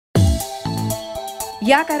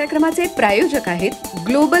या कार्यक्रमाचे प्रायोजक आहेत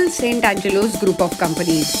global Saint अँजेलोस group of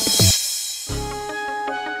companies.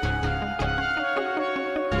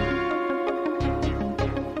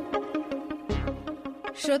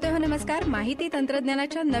 श्रोतेहो नमस्कार. माहिती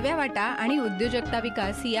तंत्रज्ञानाच्या नव्या वाटा आणि उद्योजकता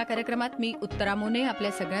विकास या कार्यक्रमात मी उत्तरा मोने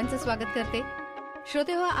आपल्या सगळ्यांचं स्वागत करते.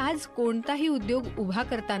 श्रोतेहो, आज कोणताही उद्योग उभा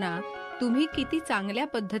करताना तुम्ही किती चांगल्या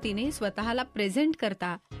पद्धतीने स्वतःला प्रेझेंट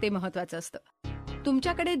करता ते महत्वाचं असतं.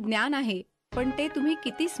 तुमच्याकडे ज्ञान आहे, पण ते तुम्ही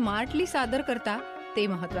किती स्मार्टली सादर करता ते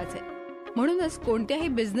महत्वाचं आहे. म्हणूनच कोणत्याही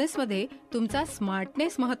बिझनेसमध्ये तुमचा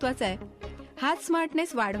स्मार्टनेस महत्वाचा आहे. हाच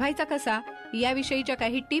स्मार्टनेस वाढवायचा कसा याविषयीच्या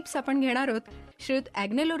काही टिप्स आपण घेणार आहोत श्रीयुत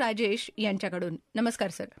अग्नेलोराजेश यांच्याकडून. नमस्कार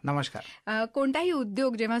सर. नमस्कार. कोणताही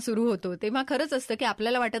उद्योग जेव्हा सुरू होतो तेव्हा खरंच असतं की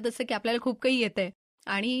आपल्याला वाटत असतं की आपल्याला खूप काही येतंय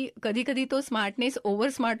आणि कधी कधी तो स्मार्टनेस ओव्हर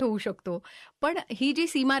स्मार्ट होऊ शकतो. पण ही जी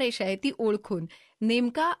सीमारेषा आहे ती ओळखून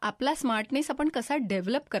नेमका आपला स्मार्टनेस आपण कसा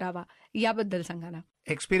डेव्हलप करावा याबद्दल सांगा ना.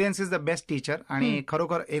 Experience is the best teacher. आणि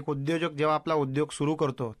खरोखर एक उद्योजक जेव्हा आपला उद्योग सुरू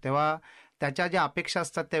करतो तेव्हा त्याच्या ज्या अपेक्षा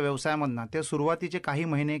असतात त्या व्यवसायामधनं ते सुरुवातीचे काही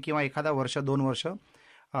महिने किंवा एखादा वर्ष 2 वर्ष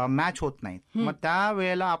मॅच होत नाहीत. मग त्या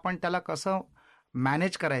वेळेला आपण त्याला कसं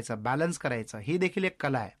मॅनेज करायचं, बॅलन्स करायचं, ही देखील एक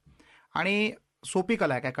कला आहे आणि सोपी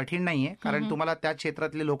कला आहे, काय कठीण नाहीये. कारण तुम्हाला त्या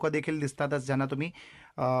क्षेत्रातले लोक देखील दिसतातच ज्यांना तुम्ही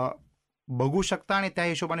बघू शकता आणि त्या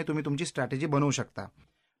हिशोबाने तुम्ही तुमची स्ट्रॅटेजी बनवू शकता.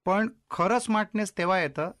 पण खरं स्मार्टनेस तेव्हा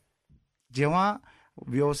येतं जेव्हा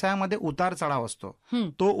व्यवसायामध्ये उतार चढाव असतो.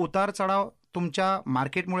 तो उतार चढाव तुमच्या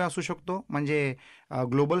मार्केटमुळे असू शकतो, म्हणजे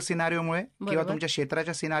ग्लोबल सिनारिओमुळे किंवा तुमच्या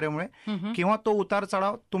क्षेत्राच्या सिनारिओमुळे, किंवा तो उतार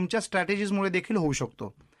चढाव तुमच्या स्ट्रॅटेजीजमुळे देखील होऊ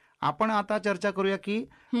शकतो. आपण आता चर्चा करूया की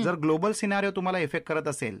जर ग्लोबल सिनारिओ तुम्हाला इफेक्ट करत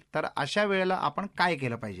असेल तर अशा वेळेला आपण काय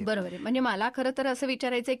केलं पाहिजे. बरोबर आहे. म्हणजे मला खरं तर असं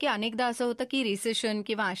विचारायचंय की अनेकदा असं होतं की रिसेशन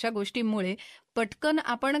किंवा अशा गोष्टींमुळे पटकन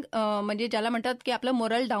आपण म्हणजे ज्याला म्हणतात की आपलं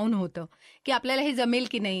मोरल डाऊन होतं की आपल्याला हे जमेल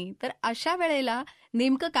की नाही. तर अशा वेळेला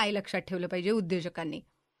नेमकं काय लक्षात ठेवलं पाहिजे उद्योजकांनी.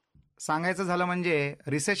 सांगायचं झालं म्हणजे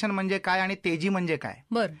रिसेशन म्हणजे काय आणि तेजी म्हणजे काय.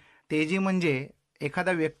 बरं. तेजी म्हणजे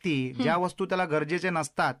एखादा व्यक्ती ज्या वस्तू त्याला गरजेचे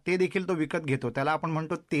नसतात ते देखील तो विकत घेतो, त्याला आपण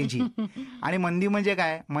म्हणतो तेजी. आणि मंदी म्हणजे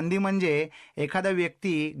काय. मंदी म्हणजे एखादा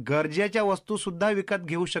व्यक्ती गरजेच्या वस्तू सुद्धा विकत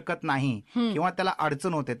घेऊ शकत नाही किंवा त्याला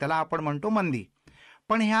अडचण होते, त्याला आपण म्हणतो मंदी.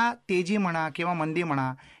 पण ह्या तेजी म्हणा किंवा मंदी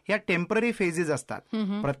म्हणा ह्या टेम्पररी फेजेस असतात.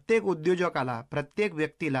 प्रत्येक उद्योजकाला, प्रत्येक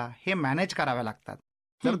व्यक्तीला हे मॅनेज करावे लागतात.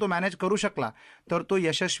 जर तो मॅनेज करू शकला तर तो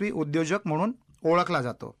यशस्वी उद्योजक म्हणून ओळखला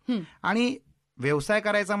जातो. आणि व्यवसाय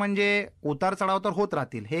करायचा म्हणजे उतार चढाव तर होत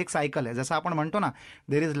राहतील, हे एक सायकल आहे. जसं आपण म्हणतो ना,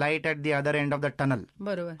 there is light at the other end of the tunnel.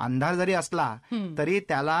 बरोबर. अंधार जरी असला तरी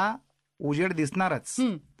त्याला उजेड दिसणारच.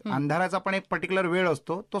 अंधाराचा पण एक पर्टिक्युलर वेळ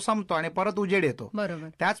असतो, तो संपतो आणि परत उजेड येतो. बरोबर.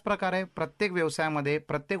 त्याच प्रकारे प्रत्येक व्यवसायामध्ये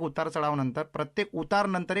प्रत्येक उतार चढाव नंतर, प्रत्येक उतार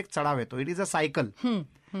नंतर एक चढाव येतो. It is a cycle.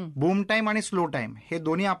 Boom time आणि स्लो टाइम हे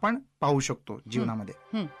दोन्ही आपण पाहू शकतो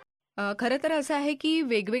जीवनामध्ये. खरं तर असं आहे की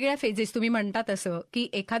वेगवेगळ्या फेजेस तुम्ही म्हणतात असं की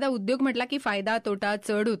एखादा उद्योग म्हटला की फायदा तोटा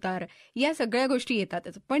चढ उतार या सगळ्या गोष्टी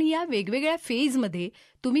येतातच. पण या वेगवेगळ्या फेजमध्ये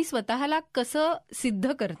तुम्ही स्वतःला कसं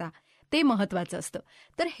सिद्ध करता ते महत्वाचं असतं.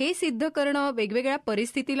 तर हे सिद्ध करणं, वेगवेगळ्या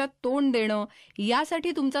परिस्थितीला तोंड देणं,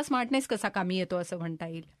 यासाठी तुमचा स्मार्टनेस कसा कामी येतो असं म्हणता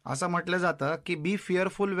येईल. असं म्हटलं जातं की बी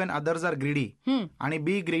fearful Wien others R greedy आणि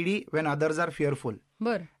बी greedy Wien others R fearful.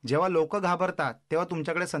 बरं. जेव्हा लोक घाबरतात तेव्हा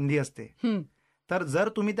तुमच्याकडे संधी असते. तर जर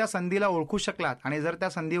तुम्ही त्या संधीला ओळखू शकलात आणि जर त्या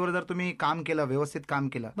संधीवर जर तुम्ही काम केलं, व्यवस्थित काम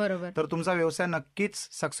केलं, बरोबर, तर तुमचा व्यवसाय नक्कीच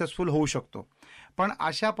सक्सेसफुल होऊ शकतो. पण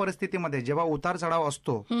अशा परिस्थितीमध्ये जेव्हा उतार चढाव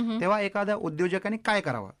असतो तेव्हा एखाद्या उद्योजकाने काय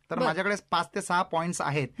करावं. तर माझ्याकडे 5 ते 6 पॉइंट्स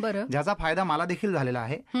आहेत ज्याचा फायदा मला देखील झालेला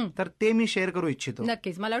आहे, तर ते मी शेअर करू इच्छितो.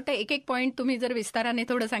 नक्कीच. मला वाटतं एक एक पॉइंट तुम्ही जर विस्ताराने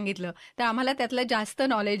थोडं सांगितलं तर आम्हाला त्यातलं जास्त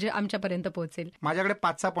नॉलेज आमच्यापर्यंत पोहोचेल. माझ्याकडे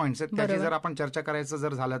 5-6 पॉइंट्स आहेत, त्याची जर आपण चर्चा करायचं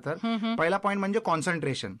जर झालं तर पहिला पॉइंट म्हणजे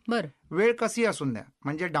कॉन्सन्ट्रेशन. वेळ कशी असून द्या,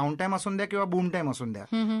 म्हणजे डाऊन टाइम असून द्या किंवा बूम टाइम असून द्या,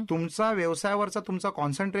 तुमचा व्यवसायावरचा तुमचा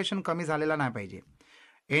कॉन्सन्ट्रेशन कमी झालेला नाही पाहिजे.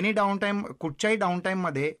 एनी डाऊन टाइम, कुठच्याही डाऊन टाइम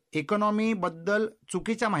मध्ये इकॉनॉमी बद्दल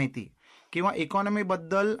चुकीच्या माहिती किंवा इकॉनॉमी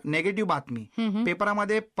बद्दल नेगेटिव्ह बातमी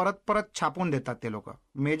पेपरामध्ये परत परत छापून देतात ते लोक.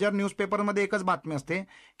 मेजर न्यूजपेपरमध्ये एकच बातमी असते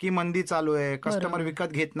की मंदी चालू आहे, कस्टमर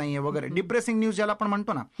विकत घेत नाहीये वगैरे, डिप्रेसिंग न्यूज ज्याला आपण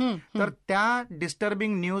म्हणतो ना. तर त्या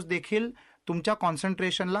डिस्टर्बिंग न्यूज देखील तुमच्या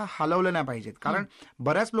कॉन्सन्ट्रेशनला हलवलं नाही पाहिजेत, कारण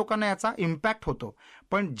बऱ्याच लोकांना याचा इम्पॅक्ट होतो.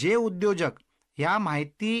 पण जे उद्योजक ह्या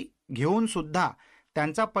माहिती घेऊन सुद्धा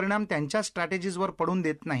त्यांचा परिणाम त्यांच्या स्ट्रॅटेजीजवर पडून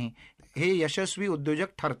देत नाही, हे यशस्वी उद्योजक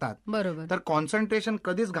ठरतात. बरोबर. तर कॉन्सन्ट्रेशन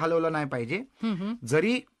कधीच घालवलं नाही पाहिजे.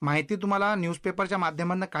 जरी माहिती तुम्हाला न्यूजपेपरच्या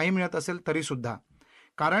माध्यमातून काही मिळत असेल तरी सुद्धा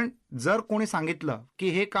कारण जर कोणी सांगितलं की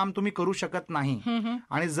हे काम तुम्ही करू शकत नाही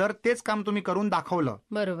आणि जर तेच काम तुम्ही करून दाखवलं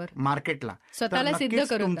बरोबर मार्केटला, तर स्वतःला सिद्ध नक्कीच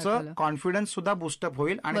करून तुमचं दाखवलं. कॉन्फिडन्स सुद्धा बुस्टअप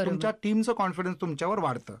होईल आणि बरोबर. तुमच्या टीमचं कॉन्फिडन्स तुमच्यावर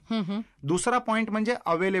वाढतं. हम्म. दुसरा पॉइंट म्हणजे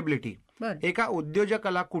अवेलेबिलिटी. बरं. एका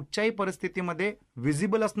उद्योजकाला कुठच्याही परिस्थितीमध्ये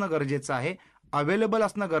विजिबल असणं गरजेचं आहे, अवेलेबल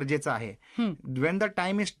असणं गरजेचं आहे. When the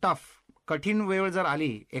time is tough, कठीण वेळ जर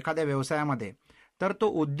आली एखाद्या व्यवसायामध्ये, तर तो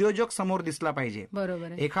उद्योजक समोर दिसला पाहिजे. बरोबर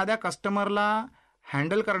आहे. एखाद्या कस्टमरला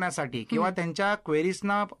हँडल करण्यासाठी किंवा त्यांच्या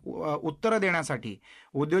क्वेरीजना उत्तर देण्यासाठी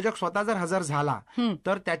उद्योजक स्वतः जर हजर झाला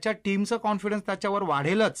तर त्याच्या टीमचं कॉन्फिडन्स त्याच्यावर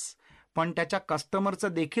वाढेलच, पण त्याच्या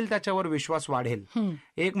कस्टमरचं देखील त्याच्यावर विश्वास वाढेल.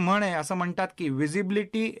 एक म्हण आहे, असं म्हणतात की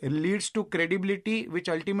visibility leads to credibility which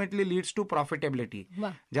ultimately leads to profitability.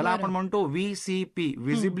 ज्याला आपण म्हणतो VCP,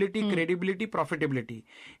 विजिबिलिटी, क्रेडिबिलिटी, प्रॉफिटेबिलिटी.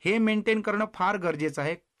 हे मेंटेन करणं फार गरजेचं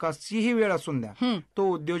आहे. कशीही वेळ असून द्या,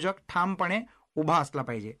 तो उद्योजक ठामपणे उभा असला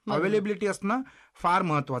पाहिजे. अवेलेबिलिटी असणं फार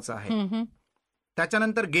महत्वाचं आहे.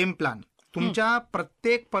 त्याच्यानंतर गेम प्लॅन. तुमच्या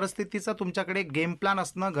प्रत्येक परिस्थितीचा तुमच्याकडे गेम प्लॅन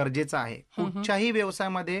असणं गरजेचं आहे. कुठच्याही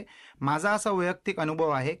व्यवसायामध्ये माझा असा वैयक्तिक अनुभव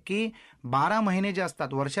आहे की 12 महिने जे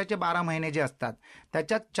असतात, वर्षाचे 12 महिने जे असतात,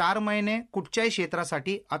 त्याच्यात 4 महिने कुठच्याही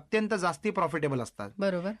क्षेत्रासाठी अत्यंत जास्ती प्रॉफिटेबल असतात.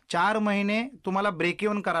 बरोबर. 4 महिने तुम्हाला ब्रेक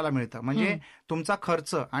इव्हन करायला मिळतं, म्हणजे तुमचा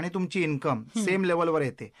खर्च आणि तुमची इन्कम सेम लेवलवर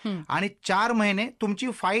येते. आणि 4 महिने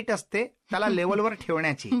तुमची फाईट असते त्याला लेवलवर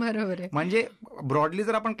ठेवण्याची. बरोबर आहे. म्हणजे ब्रॉडली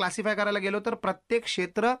जर आपण क्लासिफाय करायला गेलो तर प्रत्येक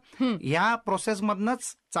क्षेत्र ह्या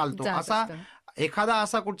प्रोसेसमधनच चालतो. असा एखादा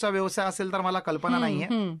असा कुठचा व्यवसाय असेल तर मला कल्पना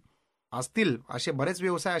नाहीये. असतील असे बरेच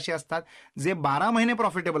व्यवसाय असे असतात जे 12 महिने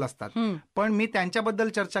प्रॉफिटेबल असतात, पण मी त्यांच्याबद्दल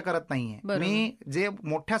चर्चा करत नाहीये. मी जे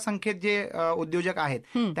मोठ्या संख्येत जे उद्योजक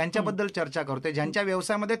आहेत त्यांच्याबद्दल चर्चा करतोय, ज्यांच्या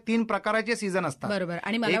व्यवसायामध्ये 3 प्रकारचे सीझन असतात. बरोबर.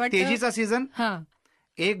 आणि मला एक वाटतं तेजीचा सीझन,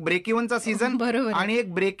 एक ब्रेक इव्हनचा सीझन आणि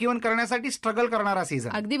एक ब्रेक इव्हन करण्यासाठी स्ट्रगल करणारा सीझन.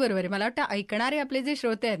 अगदी बरोबर आहे. मला वाटतं ऐकणारे आपले जे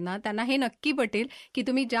श्रोते आहेत ना, त्यांना हे नक्की पटेल की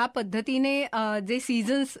तुम्ही ज्या पद्धतीने जे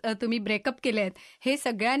सीझन्स तुम्ही ब्रेकअप केले आहेत, हे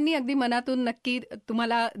सगळ्यांनी अगदी मनातून नक्की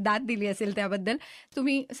तुम्हाला दाद दिली असेल. त्याबद्दल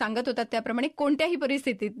तुम्ही सांगत होतात त्याप्रमाणे कोणत्याही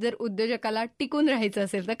परिस्थितीत जर उद्योजकाला टिकून राहायचं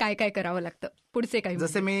असेल तर काय काय करावं लागतं, पुढचे काही.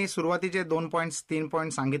 जसे मी सुरुवातीचे 2 पॉइंट्स 3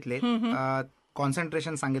 पॉइंट सांगितले,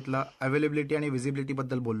 कॉन्सन्ट्रेशन सांगितलं, अवेलेबिलिटी आणि विजिबिलिटी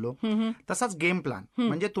बद्दल बोललो. तसाच गेम प्लॅन,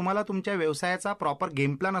 म्हणजे तुम्हाला तुमच्या व्यवसायाचा प्रॉपर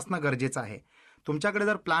गेम प्लॅन असणं गरजेचं आहे. तुमच्याकडे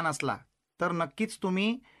जर प्लॅन असला तर नक्कीच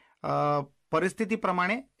तुम्ही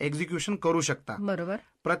परिस्थितीप्रमाणे एक्झिक्युशन करू शकता. बरोबर.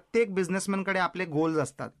 प्रत्येक बिझनेसमॅनकडे आपले गोल्स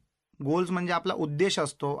असतात. गोल्स म्हणजे आपला उद्देश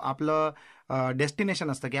असतो, आपलं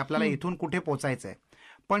डेस्टिनेशन असतं की आपल्याला इथून कुठे पोचायचं आहे.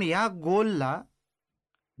 पण या गोलला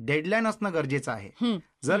डेडलाईन असणं गरजेचं आहे.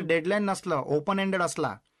 जर डेडलाईन नसलं, ओपन एंडेड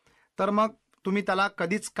असला, तर मग तुम्ही त्याला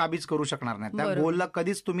कधीच काबीज करू शकणार नाही, त्या गोलला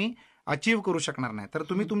कधीच तुम्ही अचीव्ह करू शकणार नाही. तर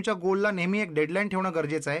तुम्ही तुमच्या गोलला नेहमी एक डेडलाईन ठेवणं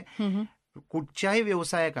गरजेचं आहे. कुठच्याही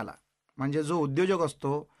व्यवसायकाला, म्हणजे जो उद्योजक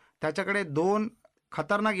असतो, त्याच्याकडे 2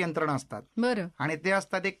 खतरनाक यंत्रणा असतात. बरं. आणि ते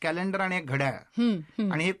असतात एक कॅलेंडर आणि एक घड्याळ.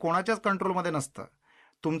 आणि हे कोणाच्याच कंट्रोलमध्ये नसतं.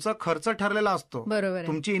 तुमचा खर्च ठरलेला असतो,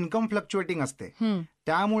 तुमची इन्कम फ्लक्च्युएटिंग असते.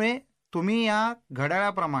 त्यामुळे तुम्ही या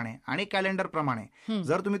घड्याळाप्रमाणे आणि कॅलेंडरप्रमाणे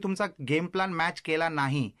जर तुम्ही तुमचा गेम प्लॅन मॅच केला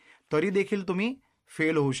नाही तरी देखील तुम्ही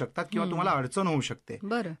फेल होऊ शकतात किंवा तुम्हाला अडचण होऊ शकते.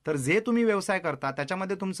 तर जे तुम्ही व्यवसाय करता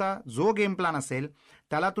त्याच्यामध्ये तुमचा जो गेम प्लॅन असेल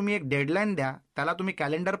त्याला तुम्ही एक डेडलाईन द्या, त्याला तुम्ही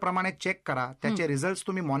कॅलेंडर प्रमाणे चेक करा, त्याचे रिझल्ट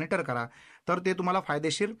तुम्ही मॉनिटर करा, तर ते तुम्हाला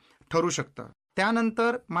फायदेशीर ठरू शकतं.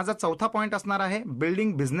 त्यानंतर माझा चौथा पॉइंट असणार आहे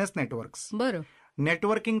बिल्डिंग बिझनेस नेटवर्क्स. बरं.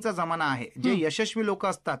 नेटवर्किंगचा जमाना आहे. जे यशस्वी लोक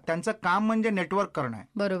असतात त्यांचं काम म्हणजे नेटवर्क करणं आहे.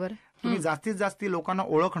 बरोबर. तुम्ही जास्तीत जास्त लोकांना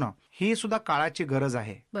ओळखणं ही सुद्धा काळाची गरज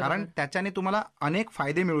आहे, कारण त्याच्याने तुम्हाला अनेक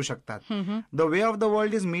फायदे मिळू शकतात. The way of the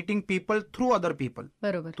world is meeting people through other people.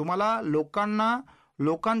 बरोबर. तुम्हाला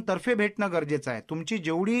लोकांतर्फे भेटणं गरजेचं आहे. तुमची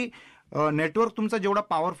जेवढी नेटवर्क तुमचा जेवढा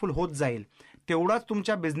पॉवरफुल होत जाईल तेवढाच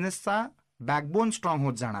तुमच्या बिझनेसचा बॅकबोन स्ट्रॉंग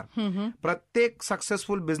होत जाणार. प्रत्येक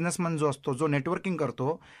सक्सेसफुल बिझनेसमॅन जो असतो, जो नेटवर्किंग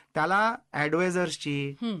करतो, त्याला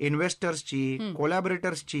ऍडवायझर्सची, इन्व्हेस्टर्सची,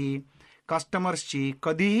 कोलॅबोरेटर्सची, कस्टमर्सची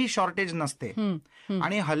कधीही शॉर्टेज नसते.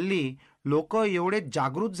 आणि हल्ली लोक एवढे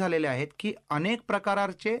जागृत झालेले आहेत की अनेक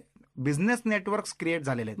प्रकारचे बिझनेस नेटवर्क क्रिएट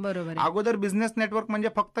झालेले आहेत. अगोदर बिझनेस नेटवर्क म्हणजे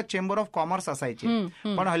फक्त चेंबर ऑफ कॉमर्स असायचे,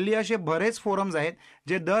 पण हल्ली असे बरेच फोरम्स आहेत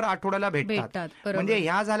जे दर आठवड्याला भेटतात. म्हणजे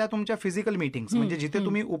ह्या झाल्या तुमच्या फिजिकल मीटिंग्स, म्हणजे जिथे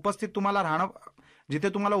तुम्ही उपस्थित तुम्हाला राहणं जिथे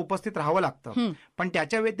तुम्हाला उपस्थित राहावं लागतं. पण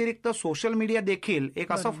त्याच्या व्यतिरिक्त सोशल मीडिया देखील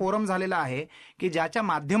एक असं फोरम झालेला आहे की ज्याच्या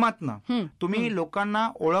माध्यमातून तुम्ही लोकांना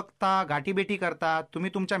ओळखता, गाठीभेटी करता,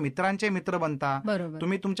 तुम्ही तुमच्या मित्रांचे मित्र बनता,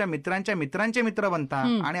 तुम्ही तुमच्या मित्रांच्या मित्रांचे मित्र बनता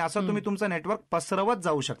आणि असं तुम्ही तुमचं नेटवर्क पसरवत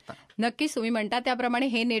जाऊ शकता. नक्कीच तुम्ही म्हणता त्याप्रमाणे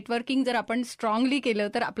हे नेटवर्किंग जर आपण स्ट्रॉंगली केलं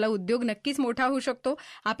तर आपला उद्योग नक्कीच मोठा होऊ शकतो.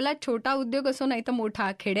 आपला छोटा उद्योग असो नाही तर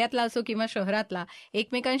मोठा, खेड्यातला असो किंवा शहरातला,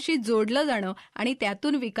 एकमेकांशी जोडलं जाणं आणि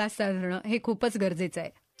त्यातून विकास साधणं हे खूपच गरजेचं आहे.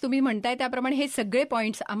 तुम्ही म्हणताय त्याप्रमाणे हे सगळे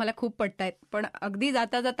पॉइंट्स आम्हाला खूप पटतायत. पण अगदी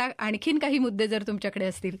जाता जाता आणखीन काही मुद्दे जर तुमच्याकडे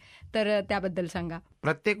असतील तर त्याबद्दल सांगा.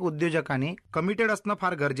 प्रत्येक उद्योजकाने कमिटेड असणं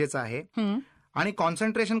फार गरजेचं आहे आणि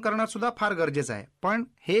कॉन्सन्ट्रेशन करणं सुद्धा फार गरजेचं आहे. पण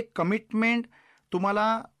हे कमिटमेंट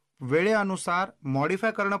तुम्हाला वेळेनुसार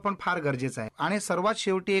मॉडिफाय करणं पण फार गरजेचं आहे. आणि सर्वात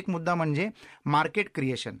शेवटी एक मुद्दा म्हणजे मार्केट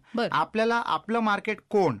क्रिएशन. आपल्याला आपलं मार्केट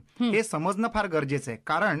कोण हे समजणं फार गरजेचं आहे.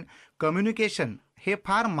 कारण कम्युनिकेशन हे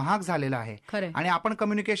फार महाग झालेलं आहे आणि आपण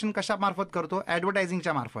कम्युनिकेशन कशा मार्फत करतो?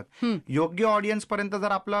 ऍडव्हर्टायझिंगच्या मार्फत. योग्य ऑडियन्स पर्यंत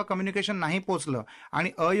जर आपलं कम्युनिकेशन नाही पोहोचलं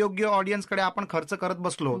आणि अयोग्य ऑडियन्सकडे आपण खर्च करत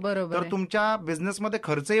बसलो तर तुमच्या बिझनेसमध्ये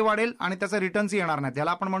खर्चही वाढेल आणि त्याचा रिटर्न्सही येणार नाही.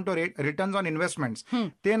 त्याला आपण म्हणतो रिटर्न्स ऑन इन्व्हेस्टमेंट्स.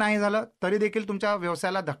 ते नाही झालं तरी देखील तुमच्या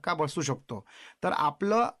व्यवसायाला धक्का बसू शकतो. तर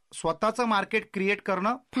आपलं स्वतःचं मार्केट क्रिएट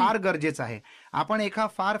करणं फार गरजेचं आहे. आपण एका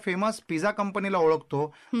फार फेमस पिझ्झा कंपनीला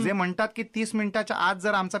ओळखतो जे म्हणतात की 30 मिनिटाच्या आत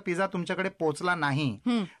जर आमचा पिझ्झा तुमच्याकडे पोहोचला नाही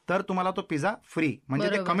तर तुम्हाला तो पिझ्झा फ्री. म्हणजे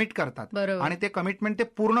ते कमिट करतात आणि ते कमिटमेंट ते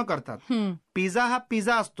पूर्ण करतात. पिझ्झा हा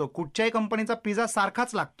पिझ्झा असतो, कुठच्याही कंपनीचा पिझ्झा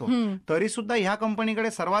सारखाच लागतो. तरी सुद्धा ह्या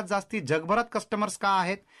कंपनीकडे सर्वात जास्ती जगभरात कस्टमर्स का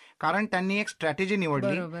आहेत? कारण त्यांनी एक स्ट्रॅटेजी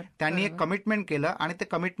निवडली, त्यांनी एक कमिटमेंट केलं आणि ते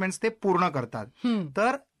कमिटमेंट्स ते पूर्ण करतात.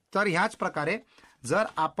 तर ह्याच प्रकारे जर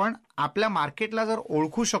आपण आपल्या मार्केटला जर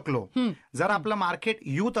ओळखू शकलो, जर आपलं मार्केट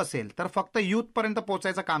युथ असेल तर फक्त युथ पर्यंत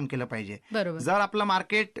पोहोचायचं काम केलं पाहिजे. जर आपलं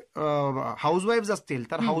मार्केट हाऊसवाईफ्स असतील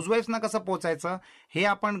तर हाऊसवाईफ्सना कसं पोहोचायचं हे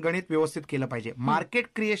आपण गणित व्यवस्थित केलं पाहिजे. मार्केट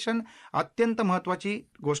क्रिएशन अत्यंत महत्वाची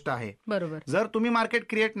गोष्ट आहे. जर तुम्ही मार्केट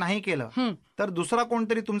क्रिएट नाही केलं तर दुसरा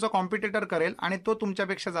कोणतरी तुमचा कॉम्पिटिटर करेल आणि तो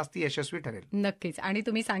तुमच्यापेक्षा जास्त यशस्वी ठरेल. नक्कीच. आणि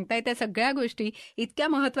तुम्ही सांगताय त्या सगळ्या गोष्टी इतक्या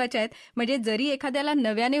महत्वाच्या आहेत म्हणजे जरी एखाद्याला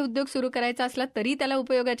नव्याने उद्योग सुरू करायचा असला तरी त्याला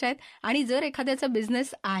उपयोगाच्या आहेत आणि जर एखाद्याचा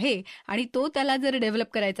बिझनेस आहे आणि तो त्याला जर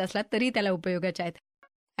डेव्हलप करायचा असला तरी त्याला उपयोगाच्या आहेत.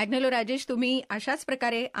 ॲग्नेलो राजेश, तुम्ही अशाच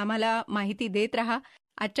प्रकारे आम्हाला माहिती देत राहा.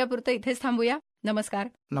 आजच्या पुरतं इथेच थांबूया. नमस्कार.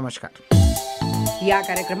 नमस्कार. या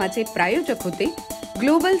कार्यक्रमाचे प्रायोजक होते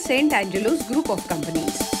global Saint अँजेलोस group of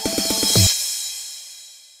companies.